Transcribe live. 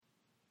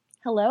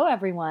Hello,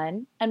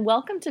 everyone, and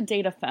welcome to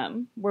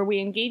DataFem, where we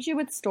engage you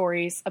with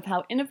stories of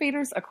how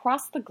innovators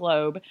across the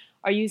globe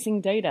are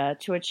using data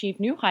to achieve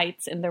new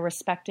heights in their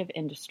respective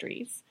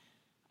industries.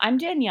 I'm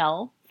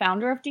Danielle,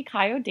 founder of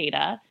Dikayo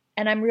Data,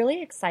 and I'm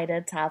really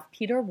excited to have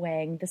Peter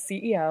Wang, the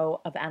CEO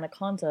of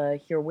Anaconda,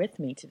 here with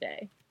me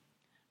today.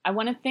 I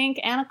want to thank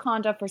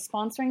Anaconda for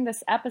sponsoring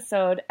this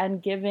episode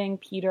and giving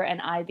Peter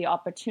and I the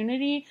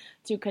opportunity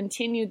to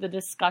continue the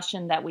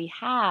discussion that we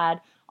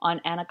had on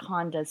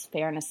Anaconda's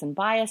Fairness and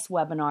Bias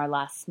webinar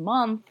last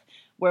month,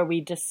 where we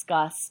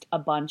discussed a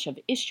bunch of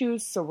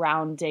issues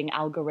surrounding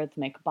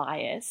algorithmic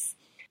bias.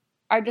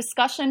 Our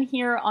discussion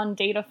here on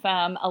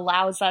DataFem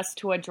allows us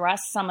to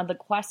address some of the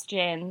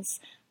questions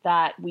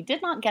that we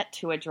did not get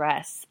to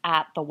address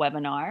at the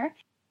webinar.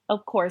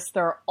 Of course,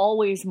 there are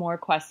always more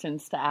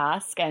questions to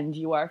ask, and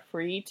you are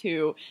free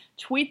to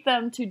tweet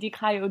them to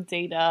Dikayo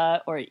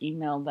Data or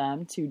email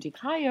them to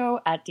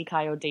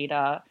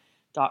dikayo@dikayodata.com,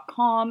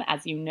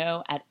 as you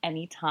know, at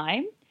any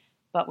time.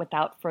 But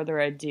without further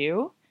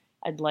ado,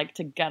 I'd like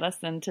to get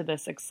us into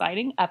this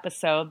exciting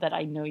episode that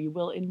I know you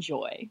will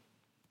enjoy.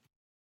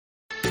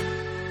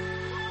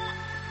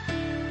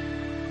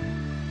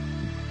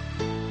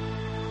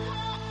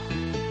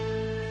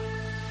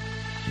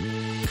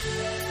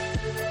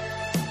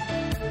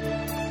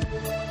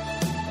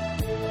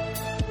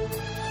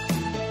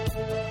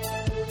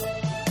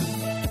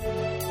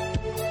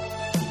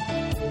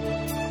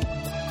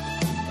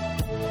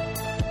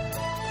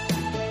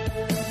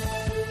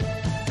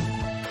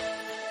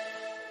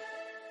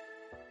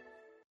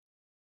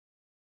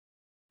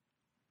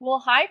 Well,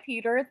 hi,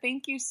 Peter.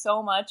 Thank you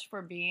so much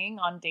for being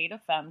on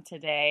DataFem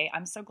today.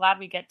 I'm so glad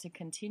we get to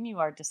continue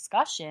our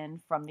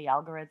discussion from the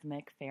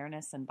Algorithmic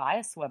Fairness and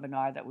Bias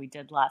webinar that we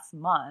did last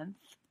month.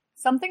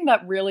 Something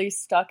that really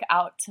stuck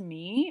out to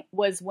me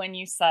was when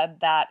you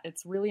said that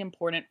it's really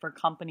important for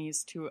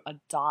companies to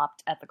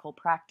adopt ethical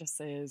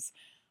practices,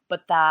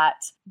 but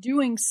that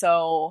doing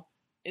so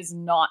is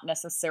not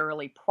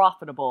necessarily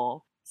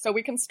profitable. So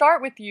we can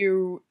start with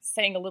you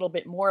saying a little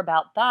bit more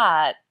about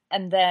that.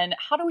 And then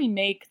how do we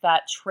make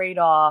that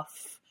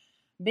trade-off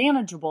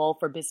manageable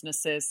for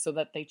businesses so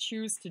that they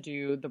choose to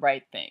do the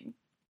right thing?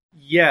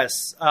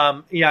 Yes.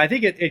 I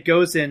think it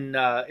goes in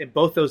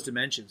both those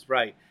dimensions,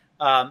 right?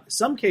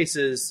 Some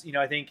cases,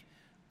 I think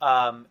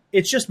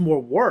it's just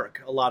more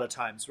work a lot of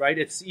times, right?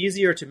 It's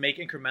easier to make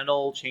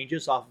incremental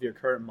changes off of your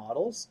current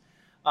models.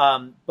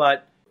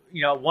 But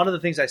one of the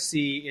things I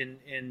see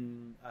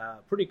in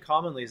pretty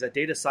commonly is that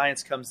data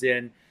science comes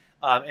in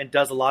and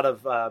does a lot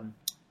of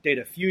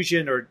data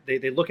fusion, or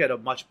they look at a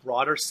much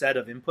broader set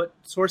of input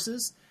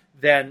sources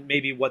than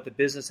maybe what the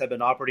business had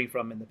been operating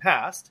from in the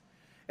past.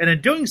 And in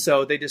doing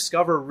so, they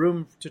discover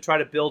room to try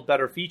to build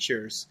better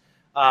features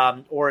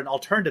or an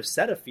alternative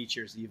set of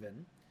features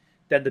even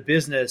than the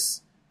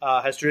business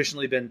has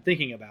traditionally been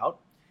thinking about.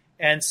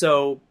 And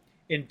so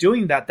in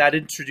doing that, that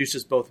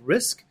introduces both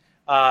risk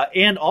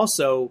and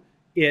also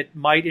it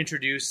might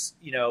introduce,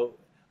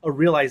 a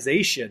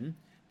realization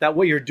that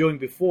what you're doing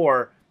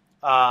before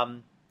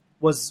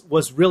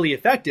was really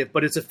effective,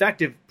 but it's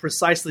effective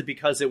precisely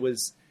because it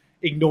was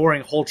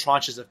ignoring whole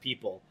tranches of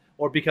people,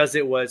 or because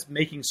it was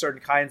making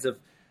certain kinds of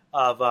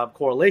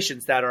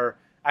correlations that are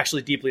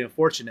actually deeply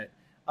unfortunate.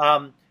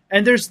 And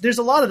there's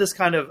a lot of this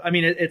kind of,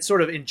 it's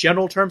sort of in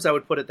general terms, I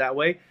would put it that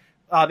way.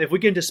 If we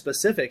get into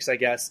specifics, I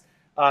guess,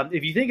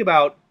 if you think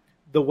about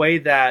the way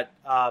that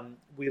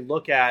we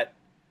look at,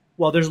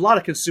 well, there's a lot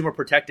of consumer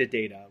protected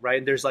data, right?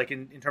 And there's like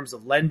in terms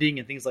of lending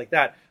and things like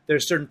that,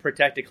 there's certain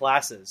protected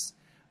classes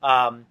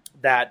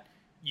that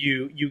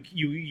you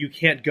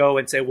can't go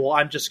and say, well,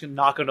 I'm just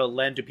not going to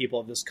lend to people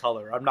of this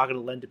color. I'm not going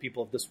to lend to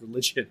people of this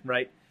religion,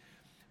 right?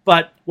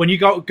 But when you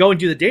go and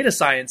do the data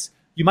science,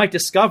 you might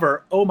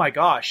discover, oh my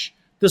gosh,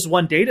 this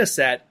one data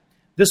set,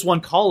 this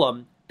one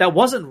column that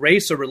wasn't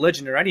race or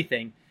religion or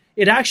anything,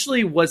 it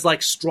actually was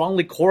like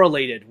strongly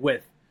correlated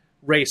with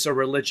race or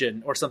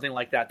religion or something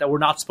like that we're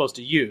not supposed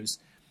to use.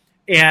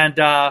 And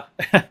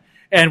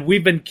and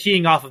we've been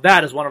keying off of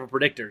that as one of our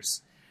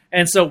predictors.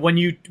 And so when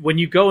you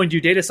go and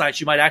do data science,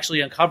 you might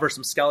actually uncover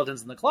some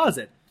skeletons in the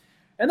closet.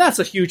 And that's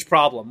a huge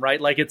problem, right?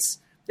 Like it's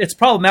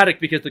problematic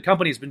because the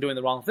company's been doing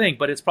the wrong thing,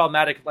 but it's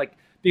problematic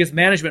because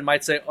management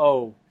might say,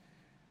 oh,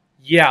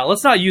 yeah,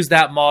 let's not use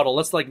that model.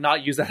 Let's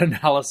not use that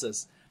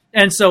analysis.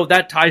 And so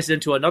that ties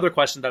into another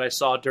question that I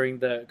saw during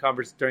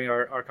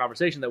our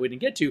conversation that we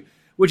didn't get to,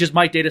 which is,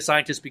 might data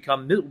scientists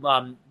become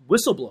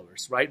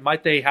whistleblowers, right?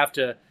 Might they have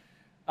to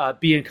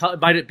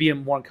might it be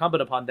more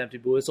incumbent upon them to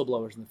be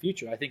whistleblowers in the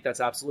future? I think that's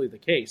absolutely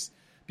the case.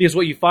 Because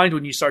what you find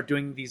when you start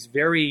doing these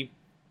very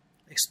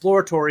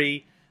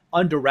exploratory,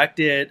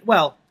 undirected,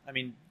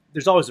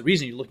 there's always a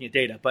reason you're looking at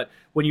data, but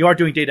when you are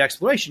doing data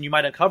exploration, you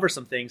might uncover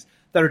some things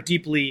that are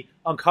deeply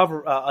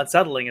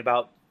unsettling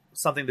about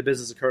something the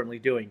business is currently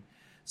doing.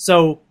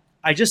 So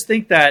I just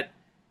think that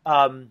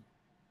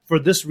for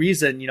this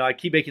reason, I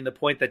keep making the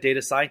point that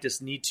data scientists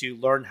need to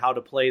learn how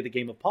to play the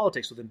game of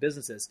politics within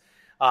businesses.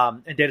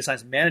 And data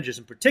science managers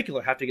in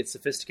particular have to get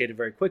sophisticated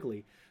very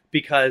quickly,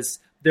 because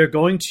they're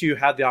going to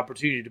have the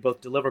opportunity to both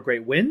deliver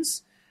great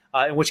wins,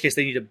 in which case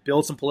they need to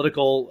build some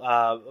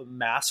political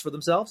mass for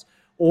themselves,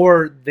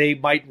 or they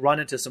might run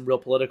into some real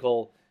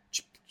political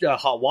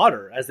hot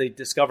water as they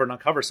discover and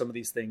uncover some of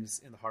these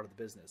things in the heart of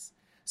the business.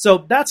 So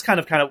that's kind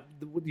of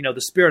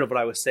the spirit of what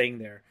I was saying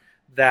there,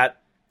 that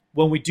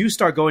when we do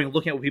start going and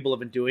looking at what people have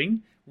been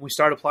doing, when we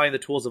start applying the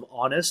tools of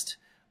honest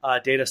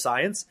data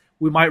science,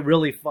 we might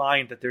really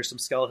find that there's some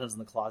skeletons in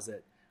the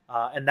closet.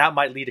 And that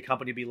might lead a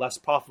company to be less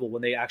profitable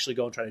when they actually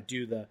go and try to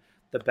do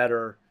the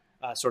better,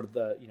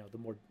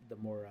 the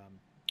more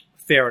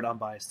fair and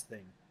unbiased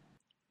thing.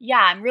 Yeah,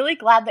 I'm really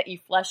glad that you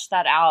fleshed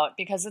that out,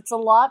 because it's a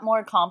lot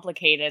more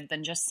complicated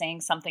than just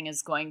saying something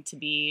is going to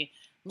be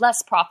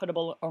less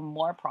profitable or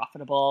more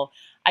profitable.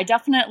 I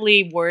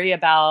definitely worry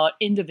about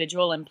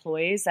individual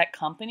employees at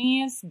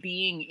companies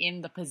being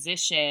in the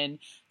position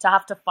to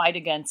have to fight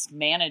against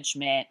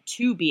management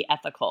to be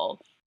ethical.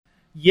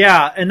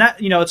 Yeah, and that,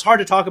 it's hard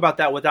to talk about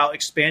that without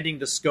expanding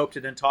the scope to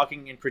then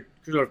talking and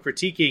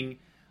critiquing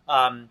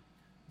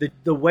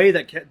the way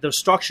that the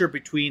structure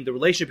between the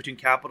relationship between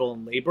capital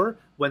and labor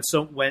when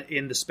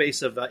in the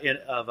space of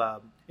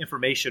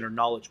information or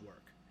knowledge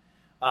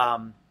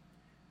work.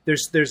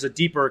 There's a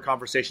deeper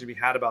conversation to be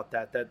had about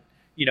that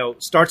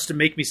starts to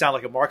make me sound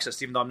like a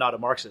Marxist, even though I'm not a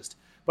Marxist.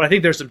 But I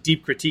think there's some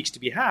deep critiques to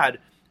be had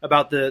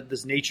about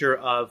this nature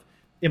of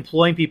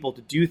employing people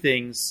to do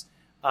things,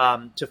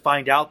 to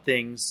find out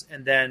things,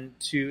 and then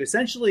to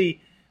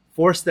essentially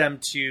force them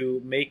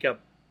to make a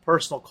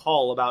personal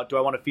call about, do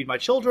I want to feed my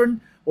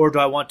children, or do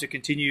I want to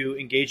continue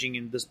engaging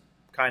in this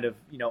kind of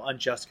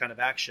unjust kind of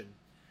action?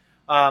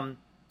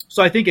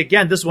 So I think,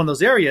 again, this is one of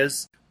those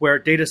areas where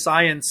data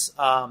science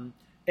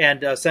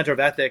and Center of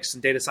Ethics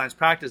and data science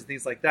practice and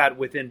things like that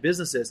within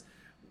businesses,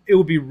 it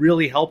would be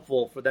really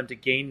helpful for them to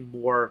gain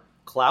more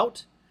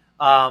clout.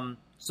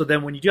 So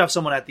then when you do have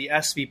someone at the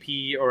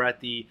SVP or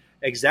at the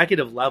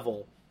executive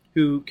level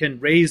who can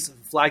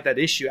flag that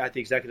issue at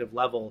the executive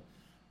level,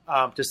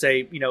 to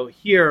say,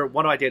 here,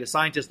 one of my data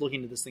scientists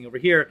looking at this thing over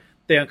here,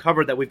 they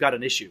uncovered that we've got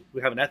an issue.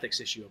 We have an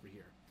ethics issue over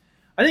here.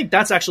 I think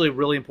that's actually a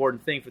really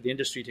important thing for the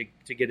industry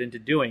to get into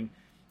doing.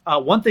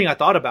 One thing I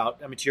thought about,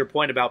 to your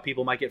point about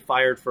people might get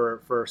fired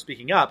for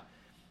speaking up,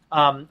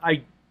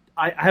 I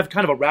have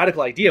kind of a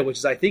radical idea, which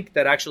is I think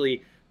that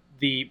actually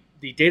the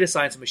data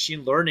science and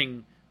machine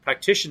learning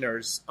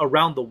practitioners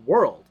around the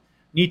world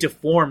need to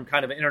form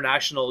kind of an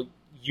international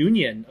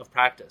union of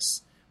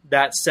practice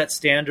that sets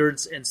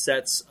standards and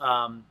sets,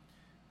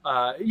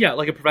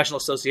 like a professional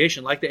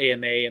association, like the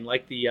AMA and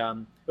like the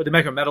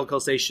American Medical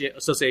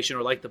Association,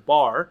 or like the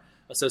Bar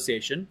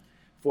Association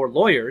for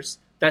lawyers,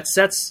 that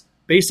sets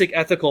basic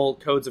ethical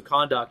codes of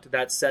conduct,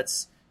 that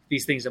sets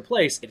these things in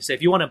place. To say,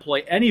 if you want to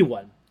employ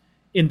anyone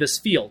in this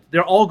field,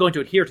 they're all going to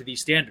adhere to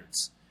these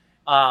standards.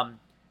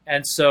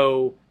 And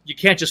so you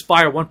can't just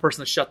fire one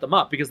person to shut them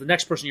up, because the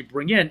next person you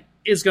bring in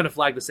is going to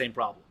flag the same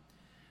problem.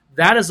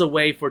 That is a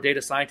way for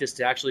data scientists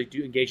to actually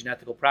engage in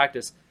ethical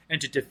practice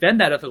and to defend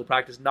that ethical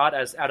practice, not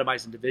as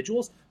atomized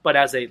individuals, but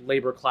as a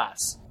labor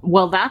class.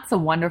 Well, that's a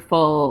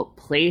wonderful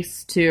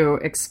place to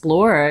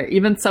explore.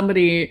 Even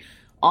somebody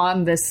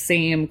on this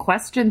same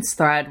questions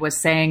thread was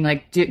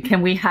saying,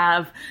 can we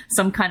have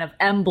some kind of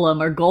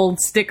emblem or gold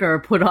sticker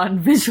put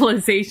on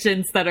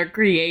visualizations that are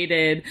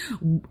created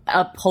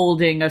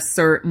upholding a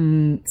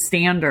certain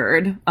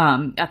standard,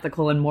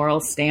 ethical and moral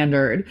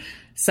standard?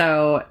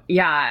 So,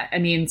 yeah,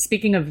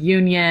 speaking of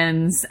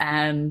unions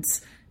and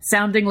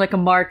sounding like a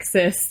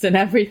Marxist and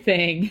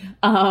everything,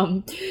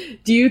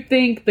 do you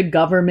think the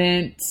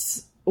government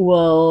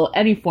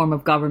any form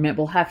of government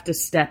will have to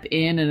step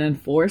in and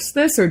enforce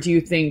this? Or do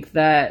you think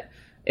that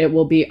it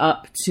will be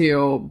up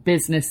to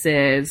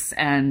businesses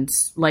and,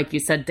 like you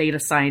said, data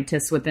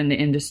scientists within the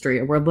industry,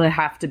 or will there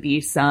have to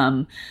be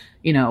some,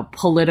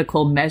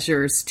 political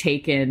measures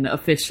taken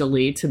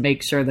officially to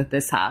make sure that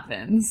this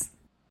happens?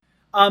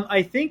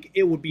 I think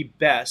it would be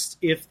best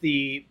if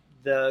the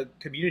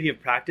community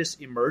of practice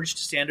emerged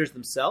standards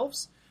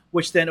themselves,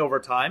 which then over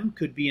time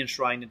could be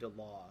enshrined into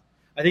law.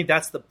 I think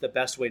that's the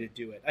best way to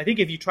do it. I think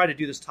if you try to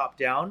do this top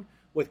down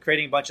with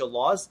creating a bunch of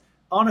laws,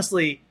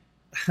 honestly,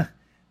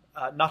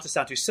 not to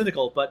sound too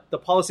cynical, but the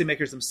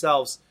policymakers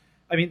themselves,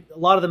 a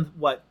lot of them,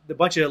 the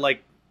bunch of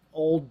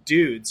old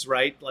dudes,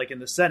 right? Like in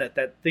the Senate,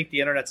 that think the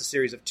internet's a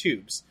series of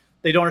tubes.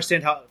 They don't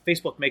understand how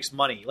Facebook makes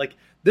money.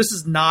 This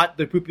is not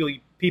the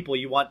people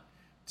you want to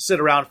sit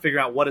around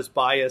figuring out what is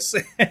bias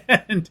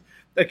and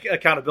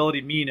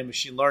accountability mean in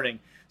machine learning.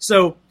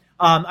 So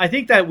I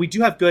think that we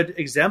do have good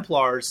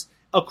exemplars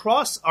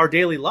across our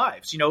daily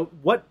lives.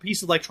 What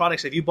piece of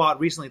electronics have you bought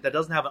recently that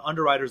doesn't have an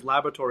Underwriters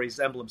Laboratories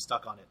emblem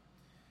stuck on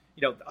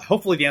it?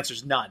 Hopefully the answer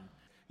is none.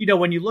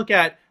 When you look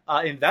at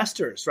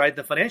investors, right,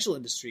 the financial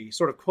industry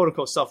sort of quote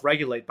unquote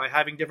self-regulate by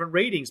having different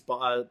ratings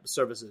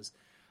services.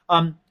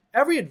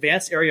 Every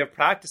advanced area of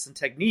practice and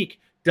technique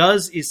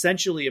does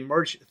essentially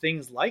emerge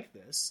things like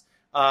this.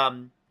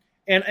 And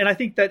I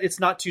think that it's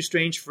not too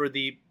strange for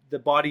the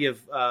body of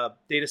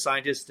data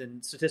scientists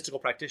and statistical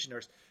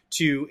practitioners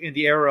to, in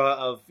the era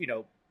of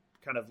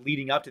kind of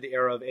leading up to the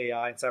era of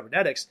AI and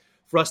cybernetics,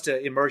 for us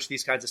to emerge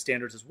these kinds of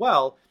standards as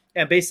well,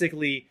 and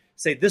basically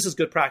say, this is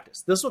good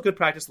practice. This is what good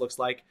practice looks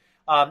like.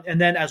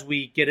 And then as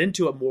we get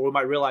into it more, we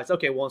might realize,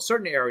 okay, well, in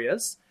certain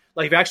areas,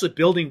 like if you're actually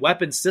building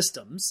weapon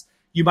systems,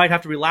 you might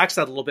have to relax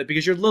that a little bit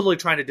because you're literally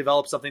trying to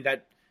develop something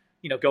that,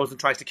 goes and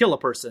tries to kill a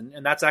person.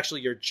 And that's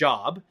actually your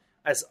job,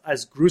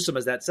 as gruesome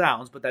as that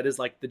sounds, but that is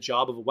like the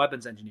job of a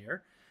weapons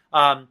engineer.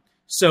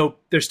 So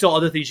there's still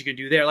other things you can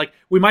do there. Like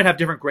we might have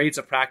different grades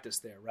of practice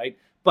there, right?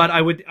 But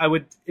I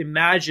would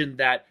imagine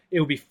that it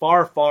would be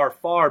far, far,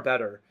 far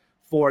better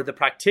for the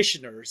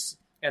practitioners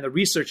and the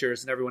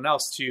researchers and everyone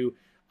else to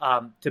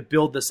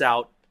build this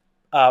out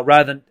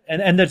rather than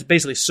and then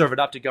basically serve it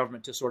up to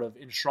government to sort of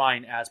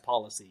enshrine as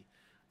policy.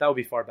 That would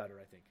be far better,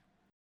 I think.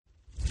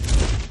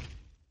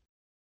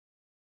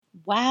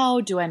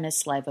 Wow, do I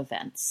miss live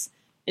events.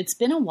 It's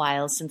been a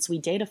while since we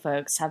data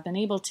folks have been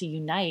able to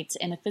unite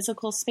in a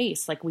physical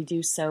space like we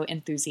do so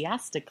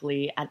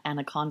enthusiastically at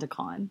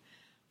AnacondaCon.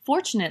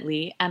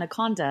 Fortunately,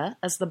 Anaconda,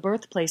 as the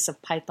birthplace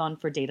of Python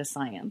for data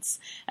science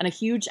and a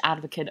huge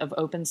advocate of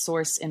open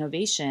source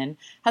innovation,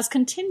 has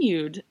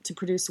continued to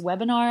produce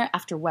webinar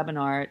after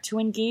webinar to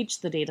engage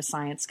the data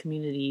science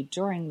community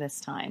during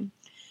this time.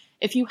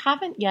 If you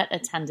haven't yet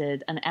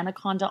attended an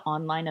Anaconda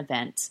online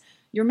event,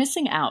 you're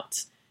missing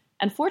out.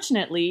 And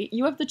fortunately,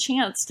 you have the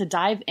chance to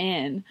dive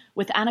in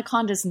with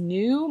Anaconda's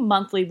new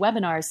monthly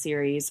webinar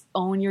series,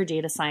 Own Your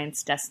Data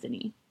Science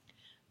Destiny.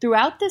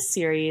 Throughout this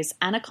series,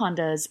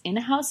 Anaconda's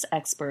in-house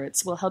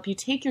experts will help you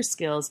take your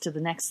skills to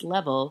the next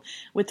level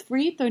with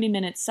free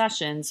 30-minute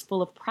sessions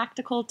full of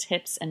practical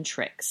tips and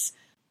tricks.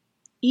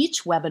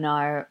 Each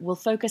webinar will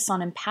focus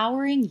on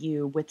empowering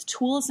you with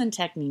tools and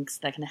techniques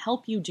that can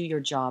help you do your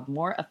job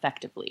more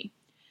effectively.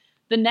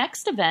 The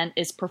next event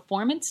is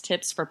Performance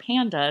Tips for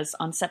Pandas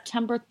on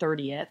September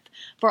 30th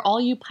for all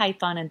you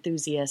Python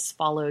enthusiasts,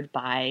 followed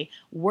by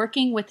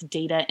Working with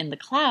Data in the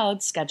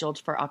Cloud scheduled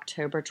for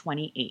October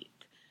 28th.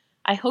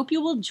 I hope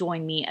you will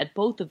join me at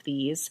both of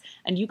these,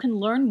 and you can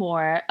learn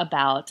more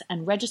about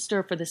and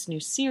register for this new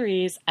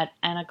series at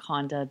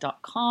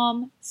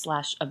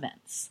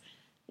anaconda.com/events.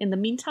 In the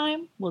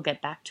meantime, we'll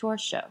get back to our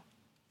show.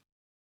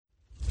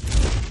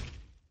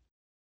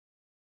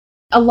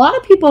 A lot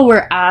of people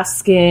were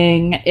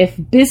asking if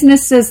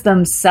businesses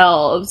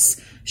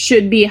themselves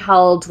should be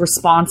held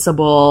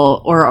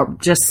responsible, or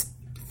just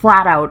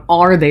flat out,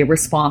 are they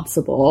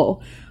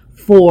responsible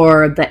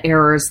for the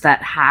errors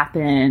that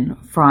happen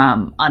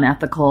from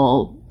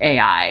unethical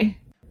AI?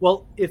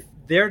 Well, if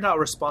they're not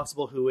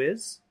responsible, who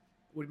is?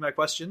 Would be my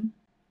question.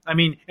 I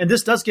mean, and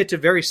this does get to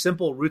very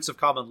simple roots of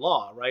common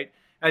law, right?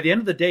 At the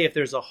end of the day, if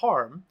there's a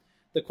harm,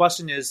 the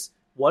question is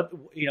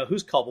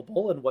who's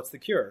culpable and what's the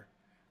cure?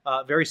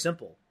 Very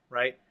simple,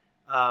 right?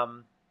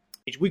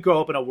 We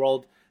grow up in a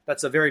world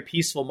that's a very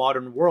peaceful,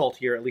 modern world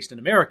here, at least in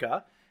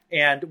America,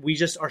 and we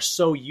just are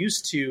so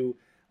used to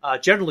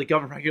generally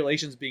government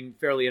regulations being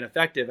fairly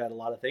ineffective at a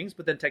lot of things,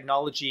 but then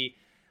technology,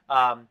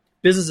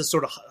 businesses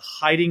sort of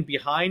hiding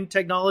behind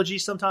technology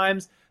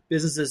sometimes,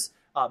 businesses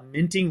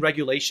minting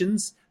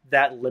regulations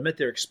that limit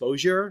their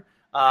exposure,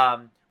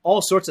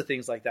 all sorts of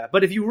things like that.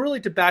 But if you were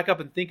really to back up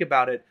and think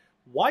about it,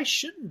 why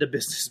shouldn't a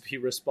business be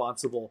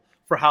responsible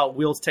for how it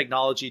wields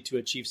technology to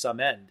achieve some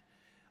end?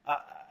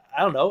 I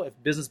don't know. If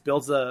business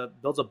builds a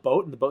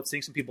boat and the boat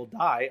sinks and people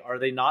die, are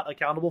they not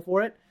accountable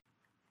for it?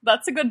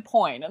 That's a good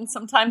point. And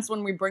sometimes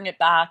when we bring it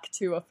back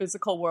to a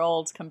physical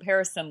world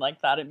comparison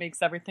like that, it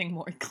makes everything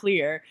more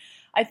clear.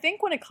 I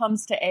think when it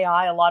comes to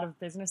AI, a lot of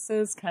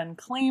businesses can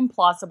claim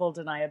plausible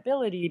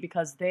deniability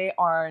because they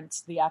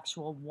aren't the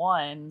actual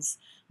ones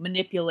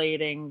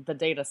manipulating the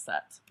data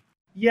set.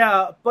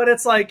 Yeah, but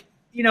it's like,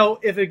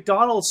 if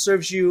McDonald's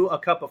serves you a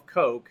cup of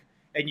Coke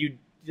and you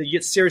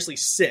get seriously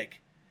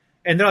sick,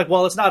 and they're like,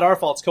 well, it's not our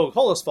fault, it's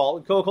Coca-Cola's fault.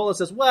 And Coca-Cola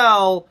says,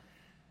 well,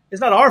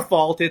 it's not our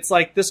fault. It's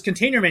like this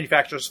container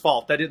manufacturer's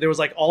fault that there was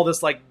like all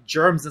this like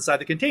germs inside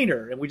the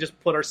container and we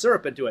just put our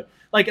syrup into it.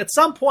 Like at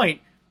some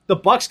point, the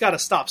buck's got to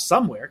stop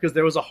somewhere because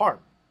there was a harm,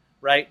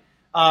 right?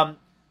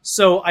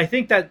 So I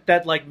think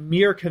that like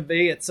mere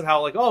conveyance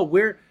somehow like, oh,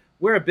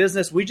 we're a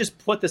business. We just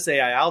put this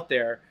AI out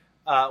there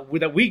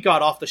that we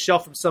got off the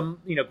shelf from some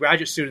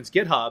graduate student's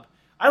GitHub.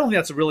 I don't think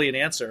that's really an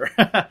answer.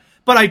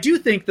 But I do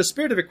think the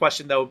spirit of your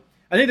question, though,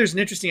 I think there's an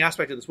interesting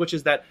aspect of this, which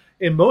is that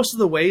in most of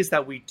the ways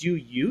that we do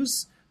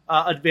use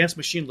advanced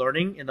machine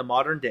learning in the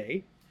modern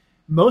day,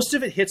 most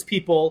of it hits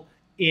people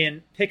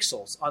in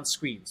pixels on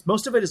screens.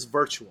 Most of it is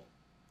virtual.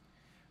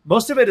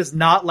 Most of it is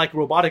not like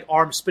robotic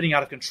arms spinning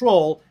out of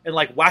control and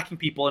like whacking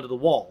people into the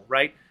wall,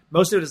 right?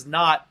 Most of it is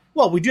not.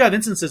 Well, we do have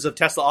instances of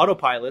Tesla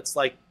autopilots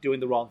like doing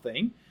the wrong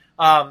thing.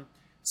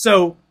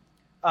 So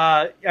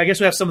I guess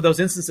we have some of those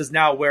instances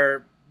now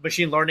where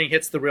machine learning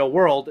hits the real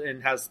world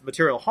and has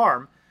material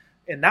harm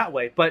in that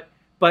way. But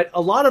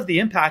a lot of the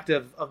impact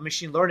of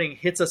machine learning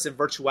hits us in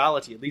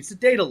virtuality. It leads to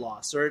data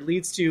loss, or it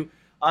leads to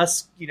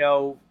us,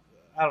 I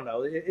don't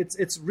know.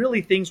 It's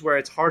really things where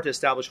it's hard to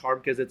establish harm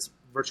because it's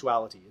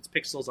virtuality. It's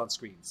pixels on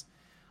screens.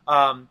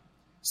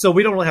 So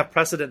we don't really have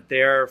precedent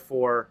there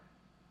for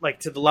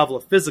like to the level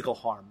of physical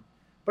harm.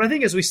 But I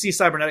think as we see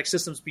cybernetic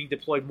systems being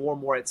deployed more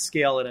and more at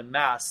scale and in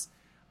mass,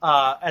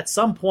 at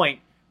some point,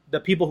 the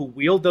people who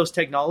wield those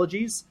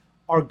technologies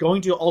are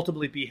going to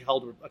ultimately be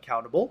held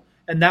accountable.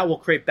 And that will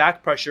create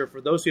back pressure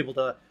for those people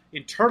to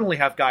internally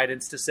have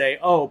guidance to say,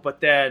 oh, but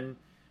then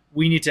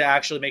we need to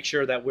actually make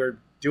sure that we're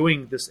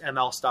doing this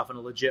ML stuff in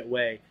a legit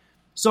way.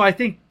 So I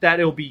think that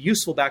it will be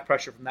useful back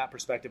pressure from that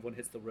perspective when it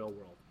hits the real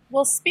world.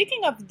 Well,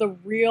 speaking of the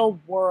real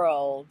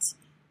world,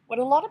 what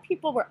a lot of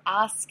people were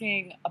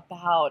asking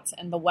about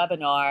in the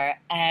webinar,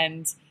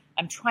 and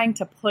I'm trying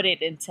to put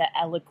it into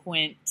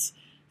eloquent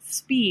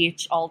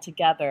speech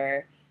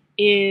altogether,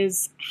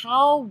 is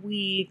how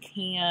we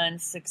can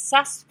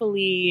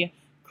successfully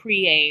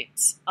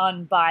create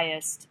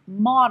unbiased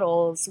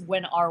models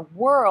when our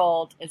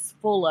world is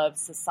full of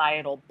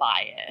societal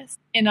bias.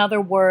 In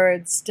other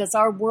words, does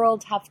our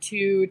world have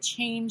to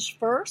change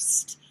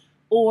first,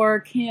 or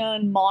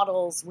can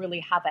models really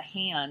have a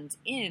hand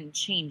in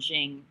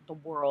changing the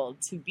world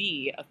to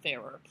be a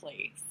fairer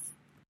place?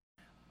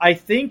 I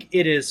think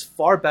it is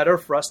far better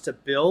for us to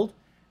build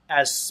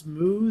as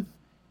smooth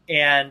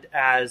and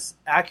as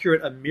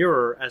accurate a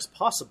mirror as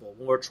possible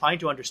when we're trying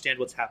to understand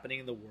what's happening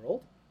in the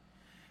world.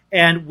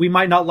 And we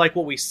might not like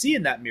what we see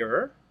in that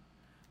mirror,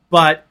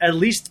 but at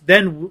least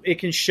then it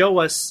can show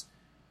us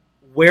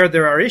where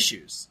there are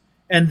issues.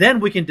 And then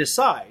we can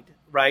decide,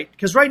 right?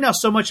 Because right now,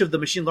 so much of the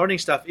machine learning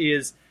stuff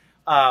is,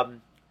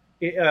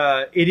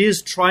 it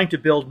is trying to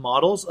build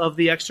models of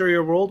the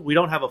exterior world. We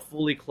don't have a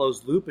fully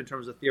closed loop in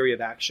terms of theory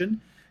of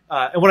action.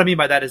 And what I mean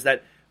by that is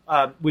that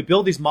we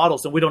build these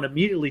models and we don't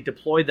immediately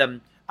deploy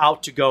them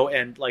out to go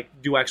and like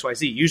do X, Y,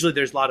 Z. Usually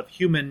there's a lot of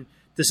human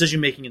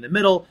decision-making in the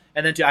middle,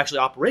 and then to actually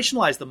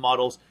operationalize the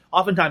models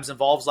oftentimes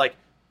involves like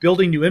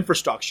building new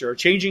infrastructure,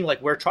 changing like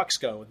where trucks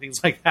go and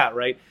things like that,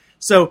 right?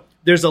 So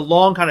there's a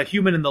long kind of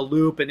human in the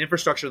loop and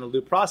infrastructure in the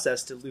loop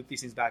process to loop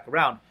these things back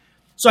around.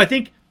 So I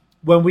think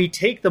when we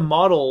take the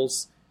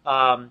models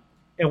and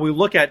we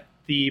look at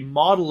the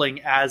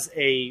modeling as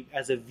a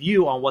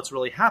view on what's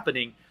really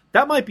happening,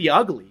 that might be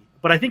ugly.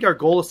 But I think our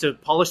goal is to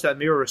polish that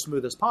mirror as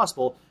smooth as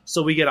possible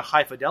so we get a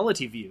high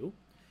fidelity view.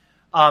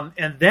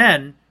 And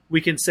then we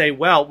can say,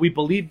 well, we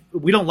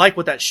don't like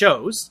what that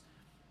shows,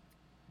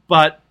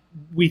 but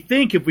we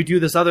think if we do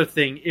this other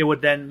thing, it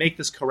would then make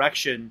this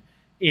correction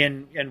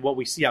in what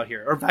we see out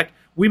here. Or in fact,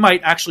 we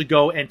might actually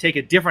go and take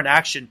a different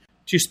action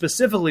to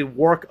specifically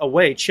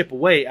chip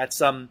away at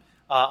some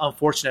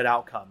unfortunate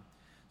outcome.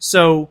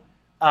 So,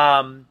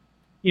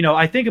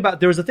 I think about,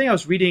 there was a thing I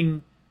was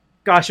reading,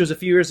 gosh, it was a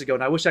few years ago,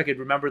 and I wish I could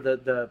remember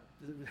the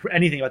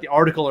anything about the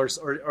article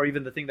or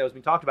even the thing that was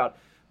being talked about.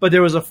 But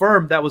there was a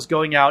firm that was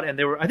going out, and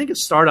they were, I think, a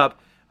startup,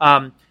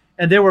 and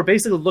they were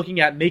basically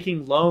looking at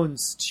making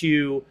loans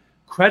to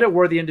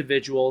credit-worthy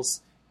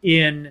individuals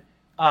in,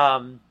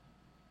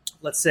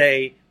 let's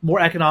say, more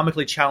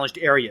economically challenged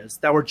areas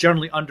that were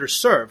generally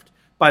underserved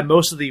by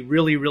most of the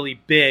really, really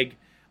big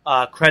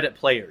credit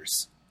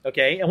players.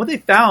 Okay, and what they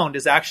found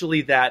is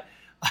actually that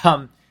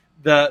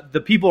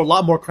the people are a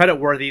lot more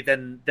credit-worthy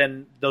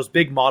than those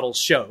big models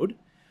showed.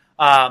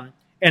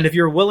 And if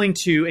you're willing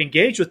to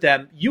engage with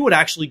them, you would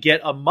actually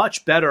get a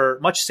much better,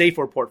 much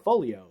safer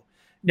portfolio.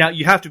 Now,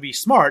 you have to be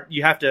smart.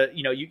 You have to,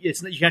 you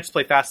can't just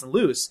play fast and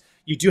loose.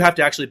 You do have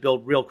to actually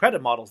build real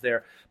credit models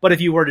there. But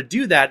if you were to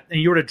do that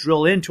and you were to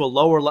drill into a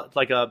lower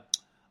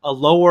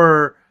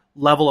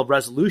level of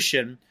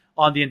resolution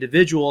on the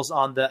individuals,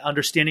 on the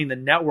understanding the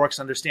networks,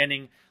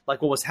 understanding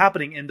like what was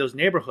happening in those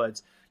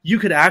neighborhoods, you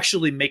could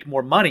actually make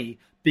more money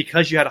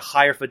because you had a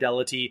higher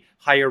fidelity,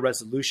 higher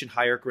resolution,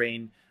 higher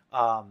grain,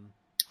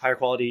 higher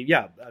quality,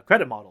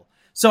 credit model.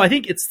 So I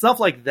think it's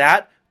stuff like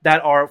that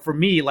are, for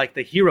me, like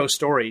the hero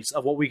stories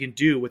of what we can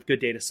do with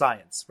good data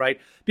science, right?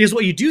 Because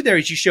what you do there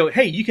is you show,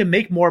 hey, you can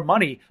make more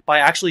money by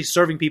actually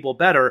serving people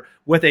better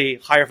with a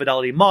higher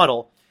fidelity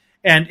model.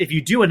 And if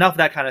you do enough of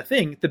that kind of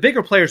thing, the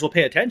bigger players will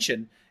pay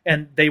attention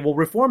and they will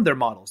reform their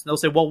models. And they'll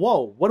say, well,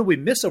 whoa, what did we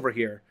miss over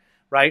here,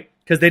 right?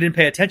 Because they didn't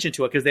pay attention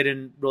to it because they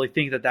didn't really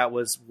think that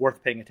was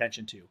worth paying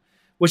attention to,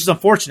 which is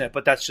unfortunate,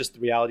 but that's just the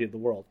reality of the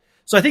world.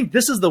 So I think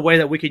this is the way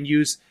that we can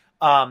use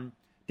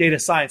data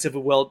science, if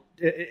you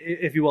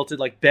will, to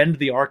like bend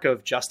the arc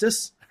of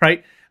justice,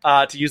 right?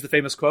 To use the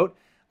famous quote.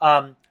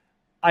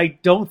 I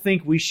don't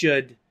think we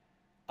should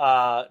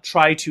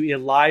try to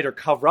elide or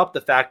cover up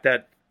the fact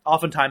that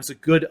oftentimes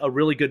a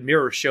really good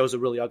mirror shows a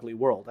really ugly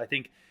world. I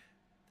think,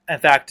 in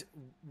fact,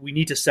 we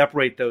need to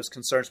separate those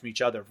concerns from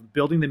each other, from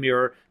building the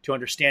mirror to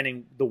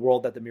understanding the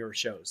world that the mirror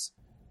shows.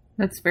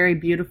 That's very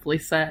beautifully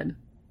said.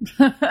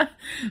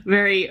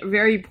 Very,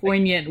 very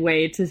poignant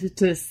way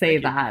to say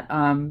that.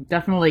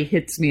 Definitely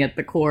hits me at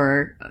the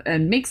core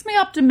and makes me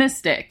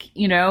optimistic,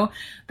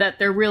 that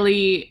there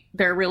really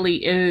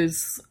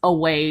is a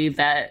way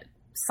that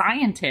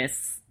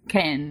scientists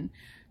can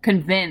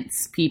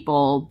convince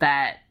people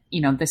that,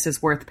 this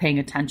is worth paying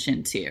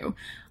attention to.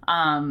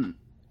 And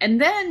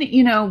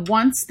then,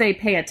 once they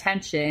pay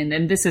attention,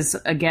 and this is,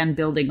 again,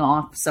 building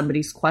off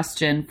somebody's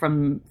question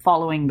from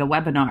following the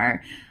webinar,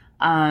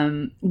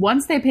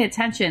 once they pay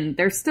attention,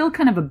 there's still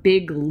kind of a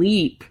big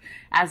leap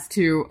as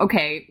to,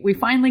 okay, we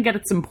finally get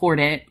it's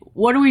important.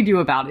 What do we do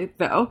about it,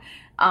 though?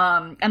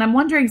 And I'm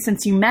wondering,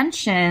 since you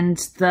mentioned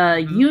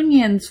the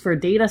unions for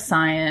data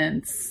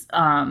science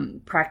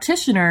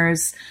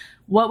practitioners,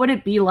 what would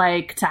it be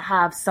like to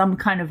have some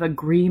kind of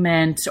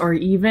agreement or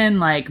even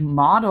like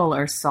model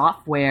or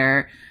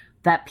software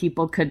that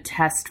people could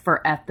test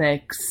for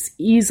ethics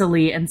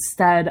easily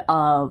instead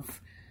of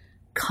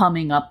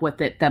coming up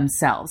with it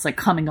themselves, like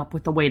coming up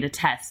with a way to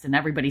test and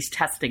everybody's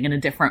testing in a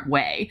different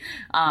way?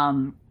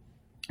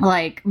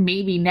 Like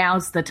maybe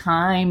now's the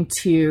time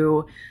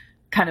to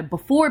kind of,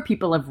 before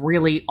people have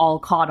really all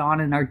caught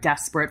on and are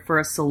desperate for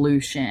a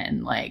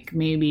solution, like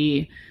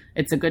maybe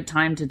it's a good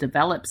time to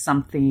develop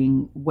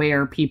something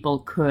where people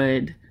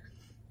could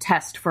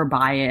test for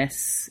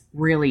bias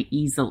really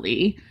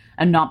easily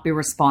and not be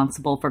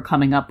responsible for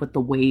coming up with the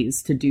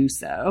ways to do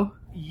so.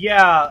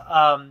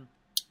 Yeah,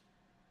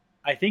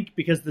 I think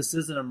because this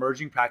is an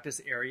emerging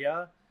practice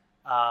area,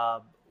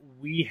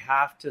 we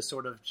have to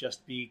sort of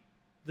just be,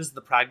 this is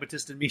the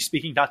pragmatist in me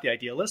speaking, not the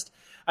idealist.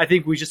 I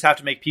think we just have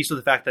to make peace with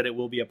the fact that it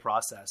will be a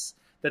process,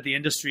 that the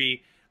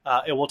industry,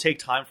 it will take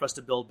time for us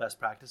to build best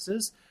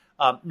practices.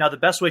 Now, the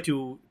best way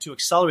to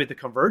accelerate the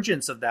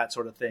convergence of that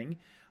sort of thing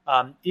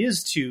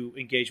is to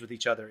engage with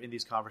each other in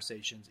these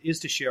conversations, is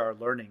to share our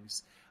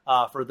learnings.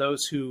 For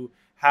those who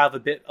have a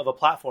bit of a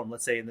platform,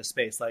 let's say in this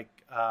space, like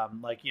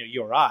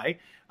you or I,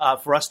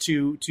 for us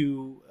to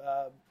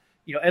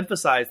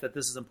emphasize that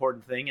this is an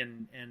important thing,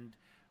 and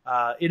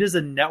it is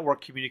a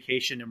network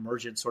communication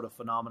emergent sort of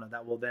phenomena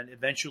that will then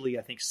eventually,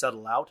 I think,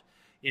 settle out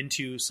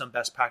into some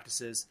best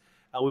practices.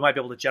 We might be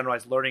able to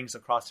generalize learnings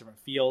across different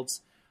fields.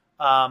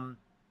 I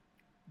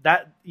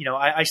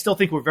still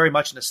think we're very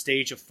much in a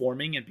stage of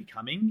forming and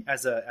becoming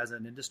as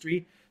an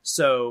industry.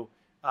 So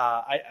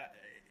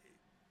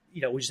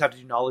we just have to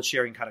do knowledge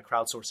sharing, kind of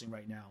crowdsourcing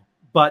right now.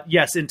 But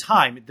yes, in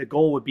time, the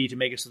goal would be to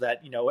make it so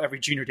that, every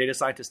junior data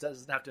scientist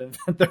doesn't have to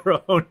invent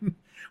their own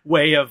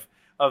way of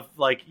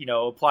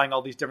applying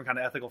all these different kind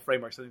of ethical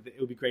frameworks. I think that it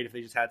would be great if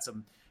they just had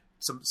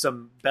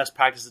some best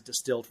practices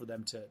distilled for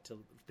them to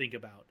think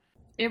about.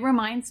 It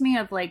reminds me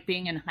of like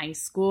being in high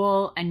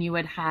school, and you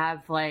would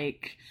have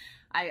like,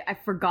 I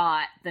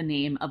forgot the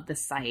name of the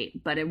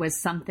site, but it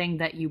was something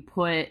that you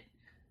put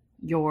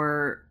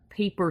your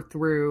paper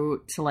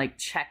through to like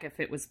check if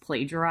it was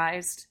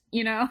plagiarized,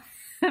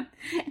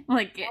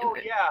 like, oh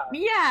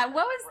yeah,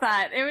 what was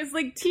that? It was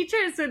like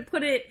teachers would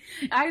put it,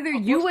 either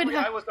you would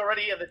have, I was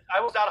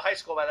out of high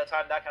school by the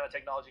time that kind of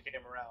technology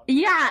came around.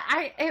 Yeah,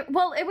 it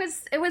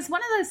was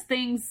one of those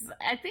things.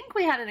 I think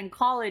we had it in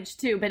college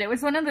too, but it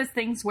was one of those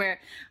things where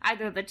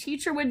either the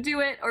teacher would do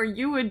it or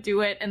you would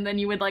do it, and then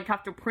you would like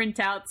have to print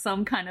out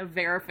some kind of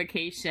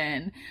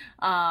verification,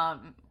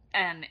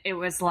 and it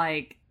was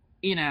like,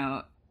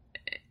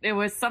 it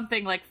was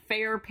something like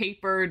fair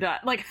paper.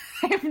 Like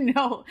I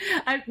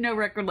have no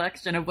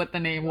recollection of what the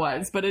name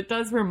was, but it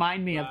does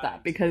remind me of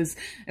that, because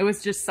it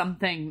was just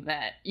something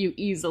that you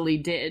easily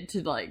did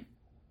to like,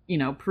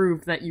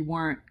 prove that you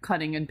weren't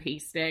cutting and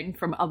pasting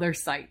from other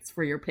sites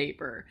for your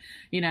paper,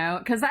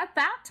 because at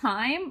that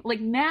time, like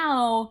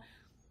now,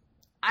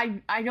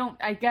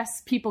 I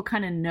guess people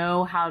kind of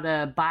know how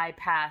to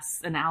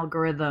bypass an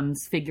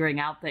algorithm's figuring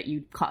out that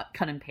you cut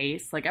and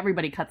paste. Like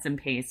everybody cuts and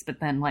pastes,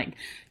 but then like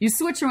you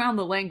switch around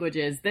the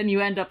languages, then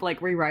you end up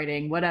like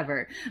rewriting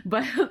whatever.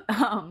 But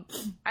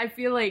I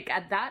feel like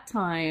at that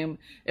time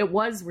it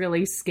was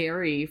really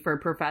scary for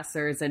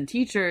professors and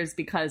teachers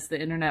because the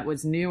internet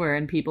was newer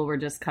and people were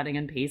just cutting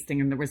and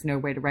pasting and there was no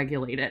way to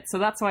regulate it. So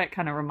that's why it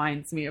kind of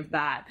reminds me of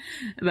that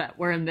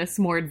we're in this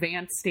more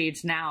advanced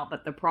stage now,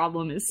 but the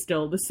problem is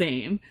still the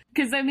same.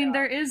 Because,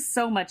 there is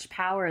so much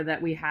power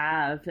that we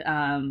have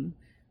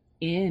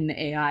in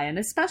AI, and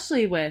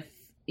especially with,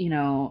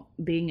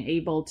 being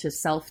able to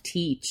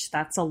self-teach,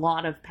 that's a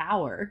lot of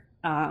power.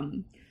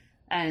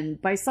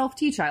 And by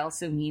self-teach, I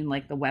also mean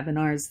like the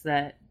webinars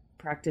that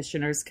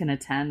practitioners can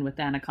attend with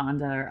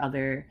Anaconda or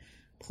other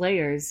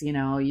players.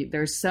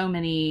 There's so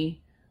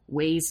many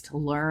ways to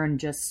learn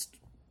just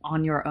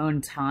on your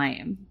own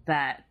time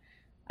that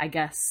I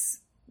guess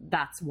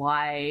that's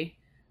why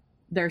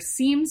there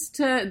seems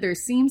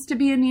to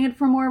be a need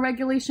for more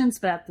regulations,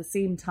 but at the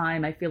same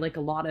time, I feel like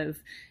a lot of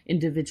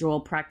individual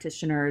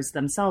practitioners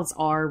themselves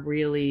are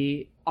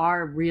really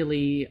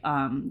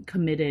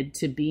committed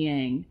to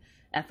being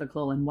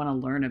ethical and want to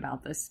learn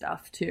about this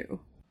stuff too.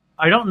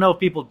 I don't know if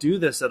people do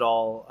this at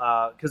all,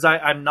 because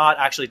I'm not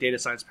actually a data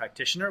science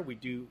practitioner. We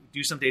do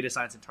some data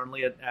science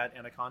internally at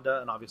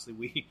Anaconda, and obviously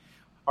we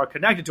are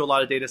connected to a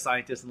lot of data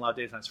scientists and a lot of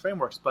data science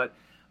frameworks. But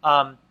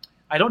I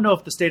don't know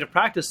if the state of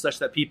practice is such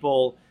that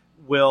people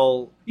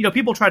will,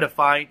 people try to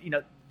find,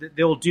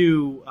 they'll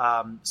do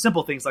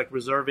simple things like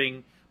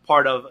reserving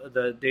part of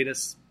the data,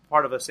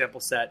 part of a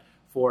sample set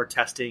for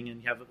testing,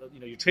 and you have,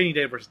 your training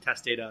data versus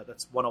test data.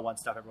 That's 101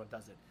 stuff. Everyone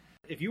does it.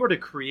 If you were to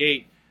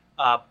create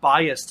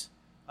biased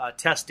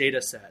test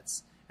data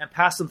sets and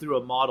pass them through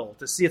a model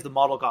to see if the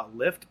model got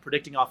lift,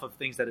 predicting off of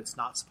things that it's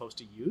not supposed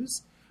to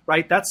use,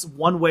 right? That's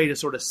one way to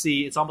sort of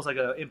see. It's almost like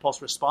an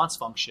impulse response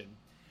function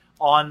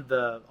on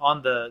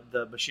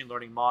the machine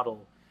learning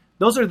model.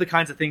 Those are the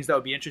kinds of things that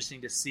would be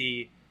interesting to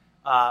see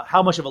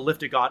how much of a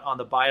lift it got on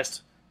the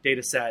biased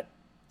data set,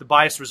 the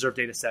biased reserve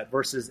data set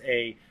versus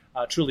a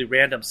truly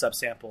random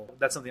subsample.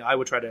 That's something I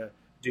would try to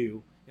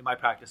do in my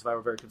practice if I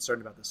were very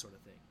concerned about this sort of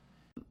thing.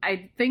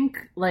 I think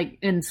like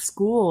in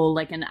school,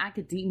 like in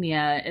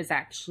academia is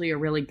actually a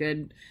really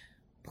good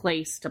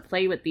place to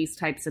play with these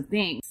types of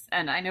things.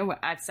 And I know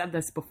I've said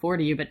this before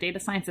to you, but data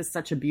science is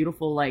such a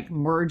beautiful like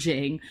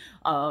merging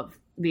of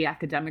the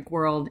academic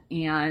world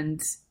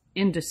and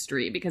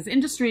industry, because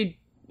industry,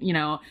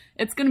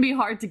 it's going to be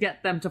hard to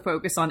get them to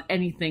focus on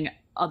anything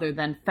other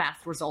than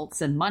fast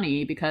results and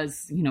money,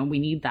 because, we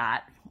need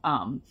that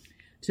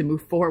to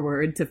move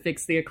forward, to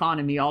fix the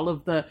economy. All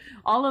of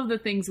the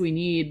things we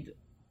need,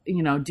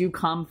 do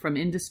come from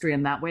industry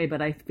in that way.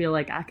 But I feel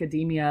like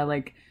academia,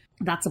 like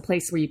that's a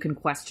place where you can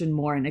question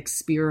more and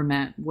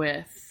experiment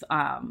with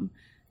kind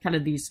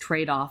of these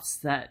trade-offs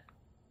that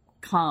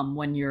come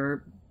when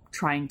you're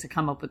trying to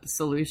come up with a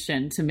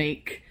solution to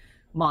make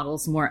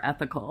models more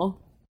ethical.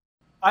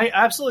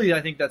 I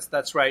think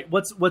that's right.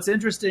 What's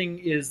interesting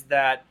is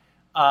that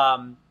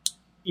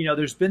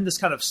there's been this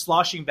kind of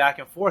sloshing back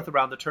and forth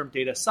around the term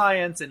data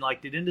science, and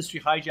like, did industry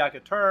hijack a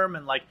term,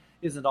 and like,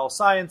 isn't all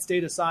science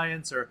data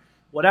science or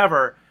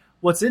whatever?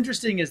 What's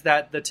interesting is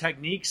that the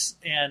techniques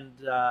and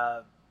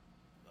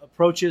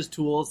approaches,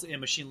 tools in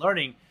machine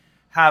learning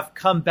have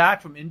come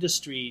back from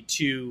industry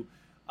to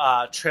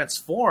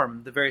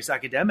transform the various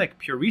academic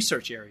pure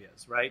research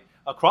areas, right?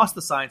 Across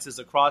the sciences,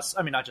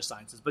 not just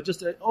sciences, but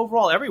just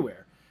overall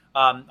everywhere.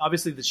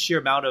 Obviously, the sheer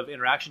amount of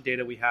interaction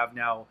data we have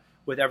now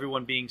with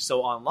everyone being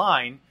so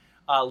online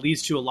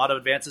leads to a lot of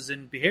advances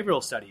in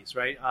behavioral studies,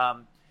 right?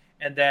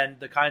 And then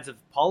the kinds of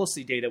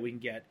policy data we can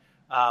get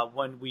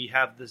when we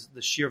have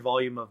the sheer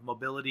volume of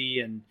mobility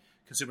and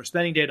consumer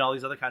spending data and all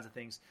these other kinds of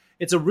things.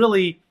 It's a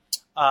really,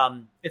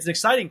 it's an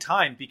exciting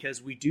time,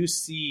 because we do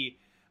see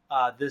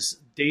this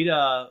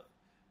data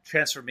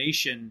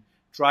transformation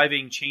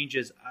driving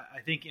changes,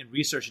 I think, in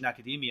research and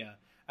academia,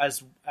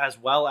 as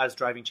well as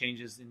driving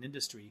changes in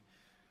industry.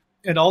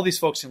 And all these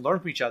folks can learn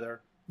from each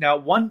other. Now,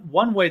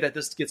 one way that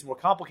this gets more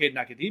complicated in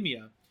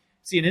academia,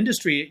 see, in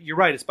industry, you're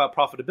right, it's about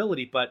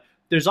profitability, but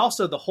there's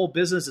also the whole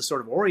business is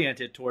sort of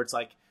oriented towards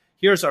like,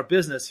 here's our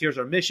business, here's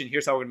our mission,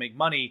 here's how we're going to make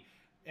money,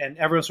 and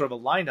everyone's sort of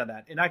aligned on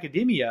that. In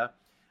academia,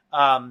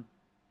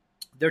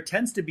 there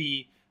tends to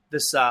be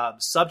this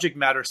subject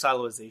matter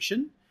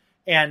siloization,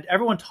 and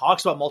everyone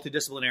talks about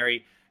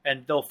multidisciplinary,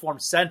 and they'll form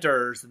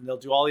centers, and they'll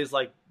do all these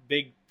like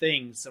big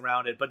things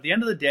around it. But at the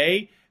end of the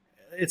day,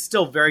 it's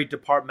still very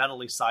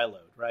departmentally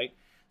siloed, right?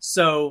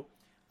 So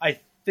I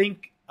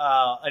think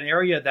an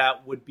area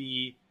that would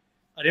be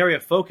an area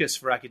of focus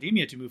for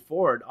academia to move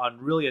forward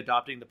on really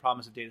adopting the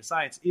promise of data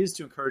science is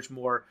to encourage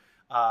more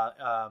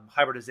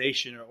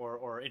hybridization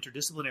or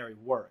interdisciplinary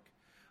work.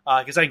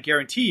 Because I can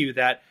guarantee you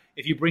that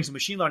if you bring some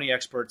machine learning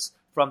experts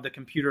from the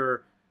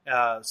computer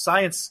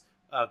science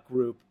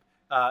group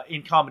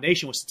in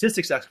combination with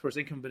statistics experts,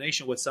 in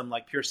combination with some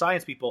like pure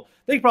science people,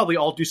 they could probably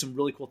all do some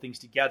really cool things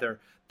together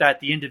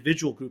that the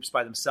individual groups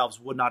by themselves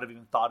would not have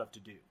even thought of to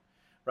do,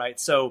 right?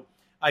 So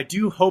I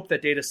do hope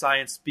that data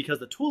science, because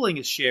the tooling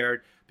is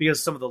shared,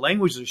 because some of the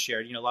languages are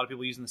shared, a lot of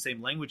people using the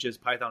same languages,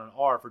 Python and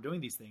R, for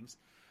doing these things.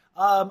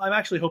 I'm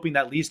actually hoping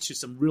that leads to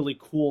some really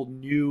cool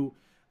new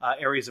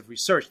areas of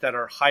research that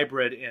are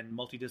hybrid and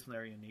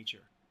multidisciplinary in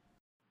nature.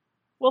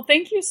 Well,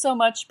 thank you so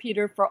much,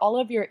 Peter, for all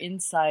of your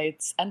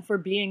insights and for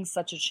being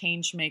such a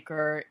change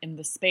maker in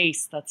the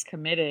space that's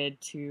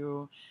committed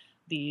to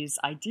these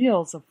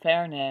ideals of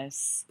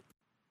fairness.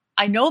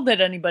 I know that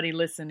anybody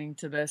listening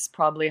to this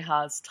probably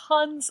has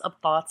tons of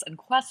thoughts and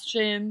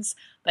questions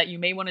that you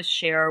may want to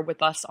share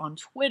with us on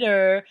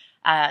Twitter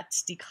at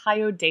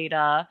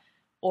DecayoData,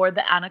 or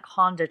the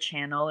Anaconda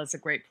channel is a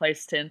great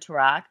place to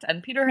interact.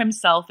 And Peter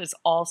himself is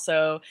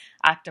also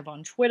active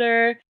on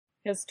Twitter.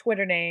 His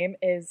Twitter name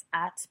is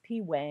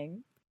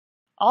 @pwang.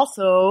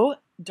 Also,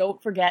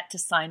 don't forget to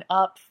sign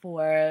up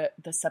for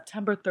the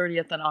September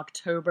 30th and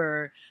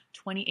October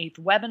 28th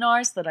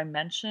webinars that I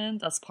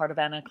mentioned as part of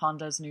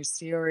Anaconda's new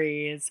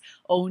series,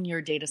 Own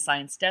Your Data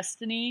Science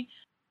Destiny.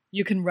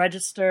 You can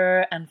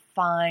register and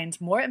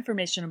find more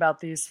information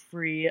about these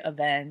free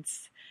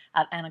events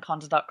at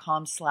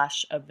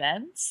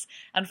anaconda.com/events.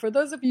 And for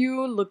those of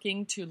you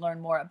looking to learn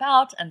more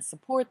about and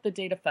support the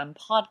DataFem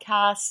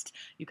podcast,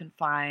 you can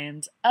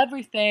find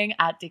everything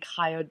at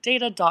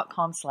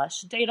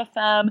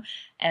decayodata.com/datafem.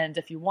 And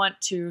if you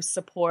want to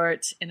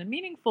support in a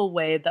meaningful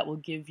way that will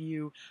give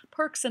you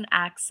perks and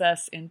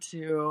access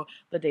into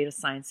the data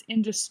science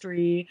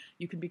industry,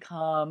 you can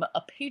become a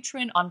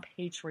patron on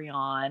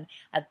Patreon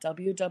at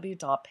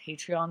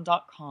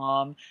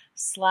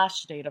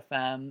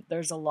www.patreon.com/datafem.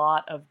 There's a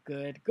lot of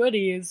good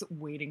goodies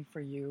waiting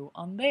for you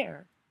on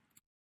there.